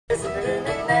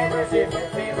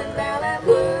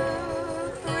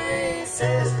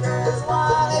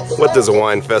What does a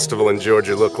wine festival in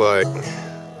Georgia look like? Well,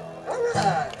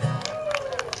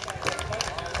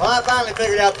 I finally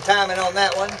figured out the timing on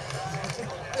that one.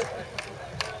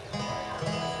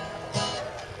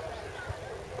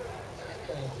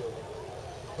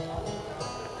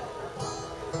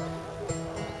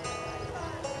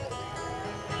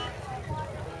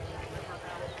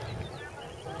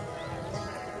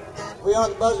 We are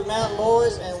the Buzzard Mountain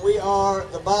Boys, and we are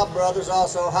the Bob Brothers.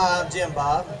 Also, hi, I'm Jim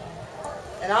Bob.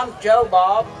 And I'm Joe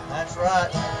Bob. That's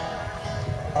right.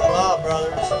 The Bob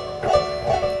Brothers.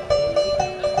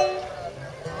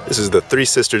 This is the Three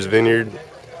Sisters Vineyard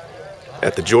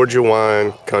at the Georgia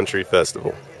Wine Country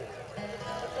Festival.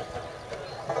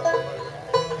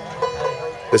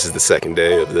 This is the second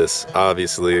day of this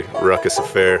obviously ruckus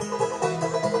affair.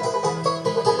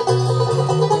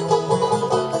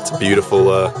 It's a beautiful,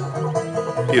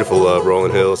 beautiful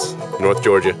rolling hills, North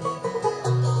Georgia.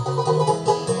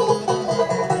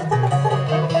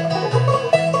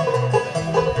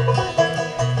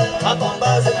 Up on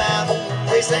Buzzard Mountain,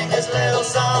 we sing this little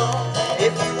song.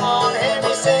 If you want to hear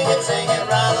me sing it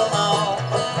right along.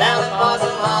 Down in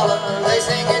Possum Hollow, they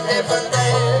sing it different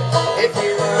there. If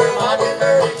you were watching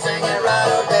birds, sing it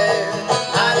right over there.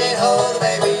 Hidey ho,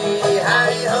 baby,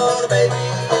 hidey ho, baby,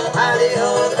 hidey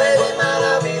ho, baby, might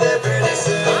I'll be there pretty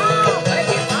soon.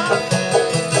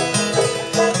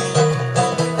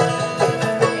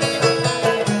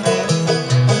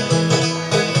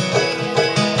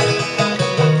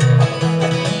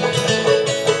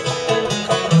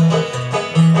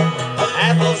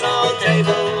 Apples on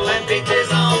table and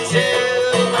peaches on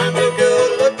shelf. I'm too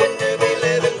good looking to be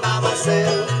living by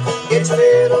myself. Get your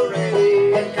fiddle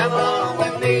ready and come along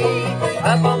with me.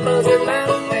 Up on Buzzard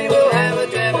Mountain we will have a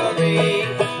jamboree.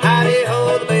 Hidey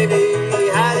ho the baby,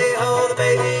 hidey ho the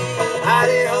baby,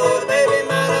 hidey ho the baby,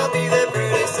 might I'll be there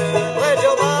pretty soon. Where's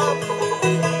your Bob?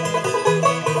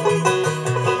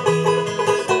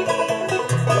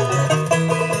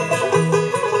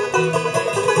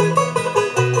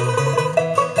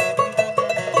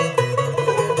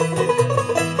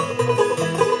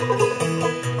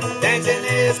 Dancing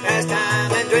is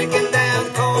pastime and drinking down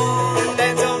the corn.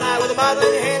 Dance all night with a bottle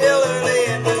in your hand till early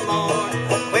in the morn.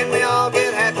 When we all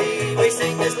get happy, we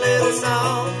sing this little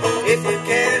song. If you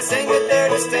care, sing it there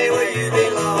to stay where you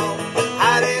belong.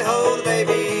 Hidey ho the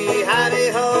baby,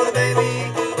 hidey ho the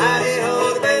baby, hidey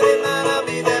ho the baby, might I'll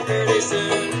be there pretty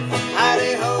soon.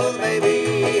 Hidey ho the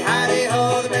baby, hidey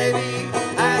ho the baby,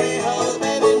 hidey ho the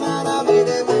baby, might I'll be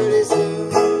there pretty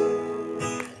soon.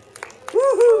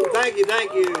 Woohoo! Thank you,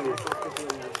 thank you.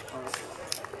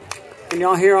 Can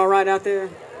y'all hear all right out there?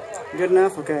 Good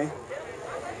enough? Okay.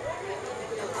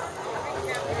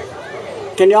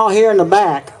 Can y'all hear in the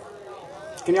back?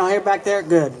 Can y'all hear back there?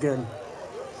 Good, good.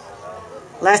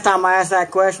 Last time I asked that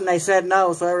question, they said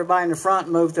no, so everybody in the front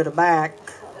moved to the back.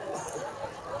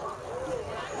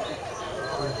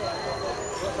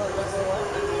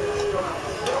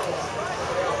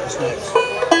 What's next?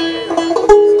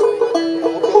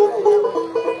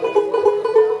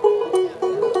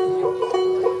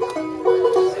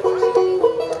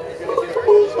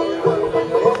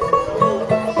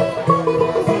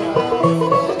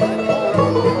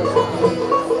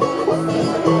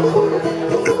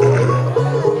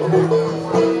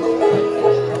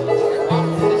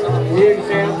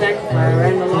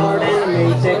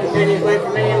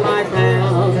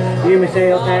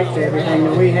 Sales tax, everything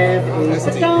that we have to eat.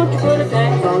 But don't you put a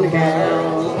tax on the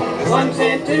cow. 1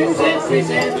 cent, 2 cents, 3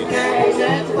 cents to cash.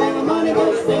 That's the way my money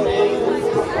goes spending.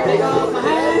 Take off my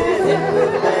hat, hit me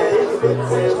with the bat. Put the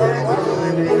sales tax on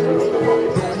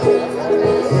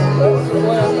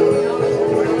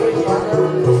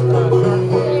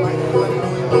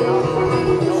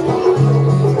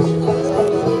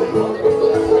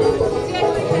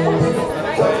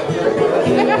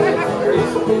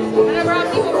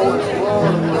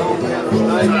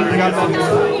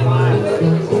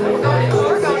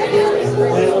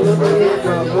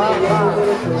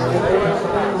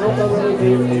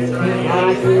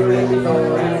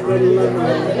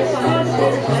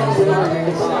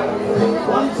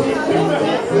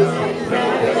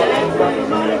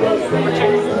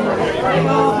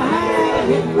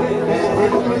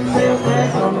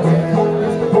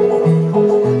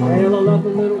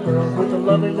the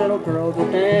lovely little girl,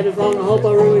 but dad is on the hope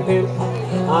I really pimp.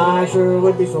 I sure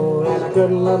would be sore, and I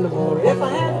couldn't love me more if I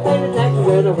had to pay the taxes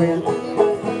that I win.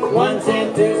 1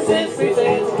 cent, 2 cents, 3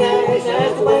 cents cash,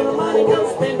 that's the way my money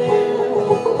goes spending.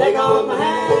 Take off my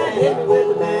hat, hit me with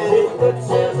the bat, if you put the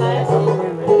sales tax on the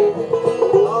rim.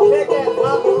 I'll pick that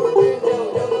flop over there,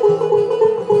 Joe.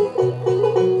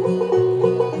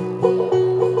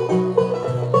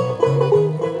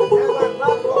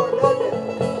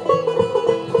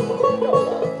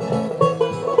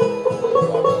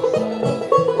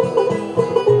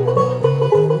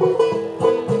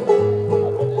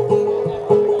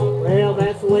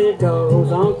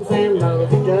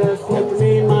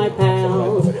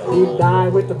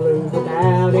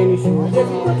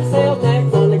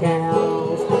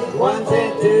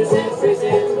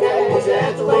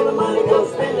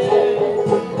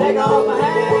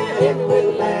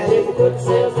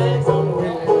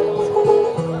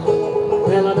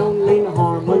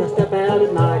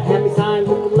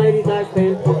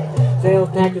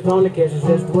 guess it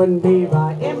just wouldn't be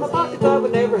right. In my pockets I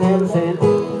would never have a cent.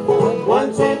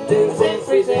 1 cent, 2 cents,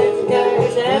 3 cents in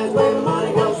cash, that's where my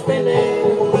money goes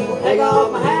spending. Take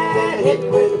off my hat, hit me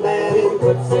with a bat, and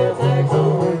put the sales tax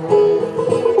on.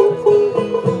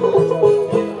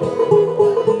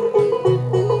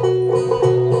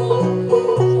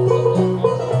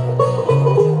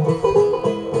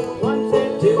 1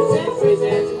 cent, 2 cents, 3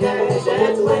 cents in cash,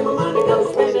 that's the way my money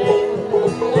goes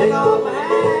spending. Take off my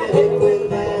hat, hit me with a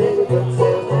bat, and put the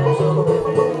sales tax on.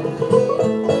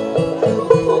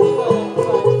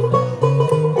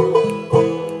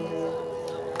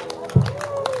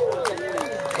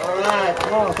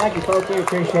 Oh, thank you, folks. We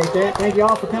appreciate that. Thank you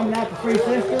all for coming out to Three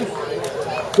Sisters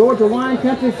Georgia Wine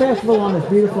Country Festival on this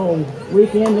beautiful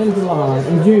weekend in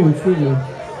June, excuse me.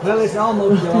 Well, it's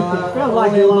almost July. It feels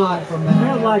like July. From now. It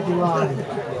feels like July.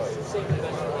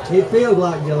 It feels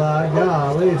like July.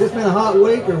 Golly, has this been a hot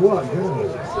week or what?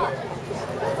 Good.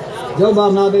 Joe Bob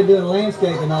and I have been doing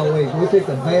landscaping all week. We picked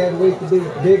a bad week to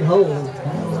dig holes.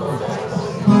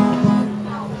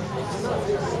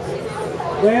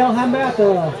 Well, how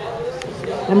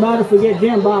about if we get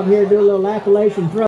Jim Bob here to do a little Appalachian throw?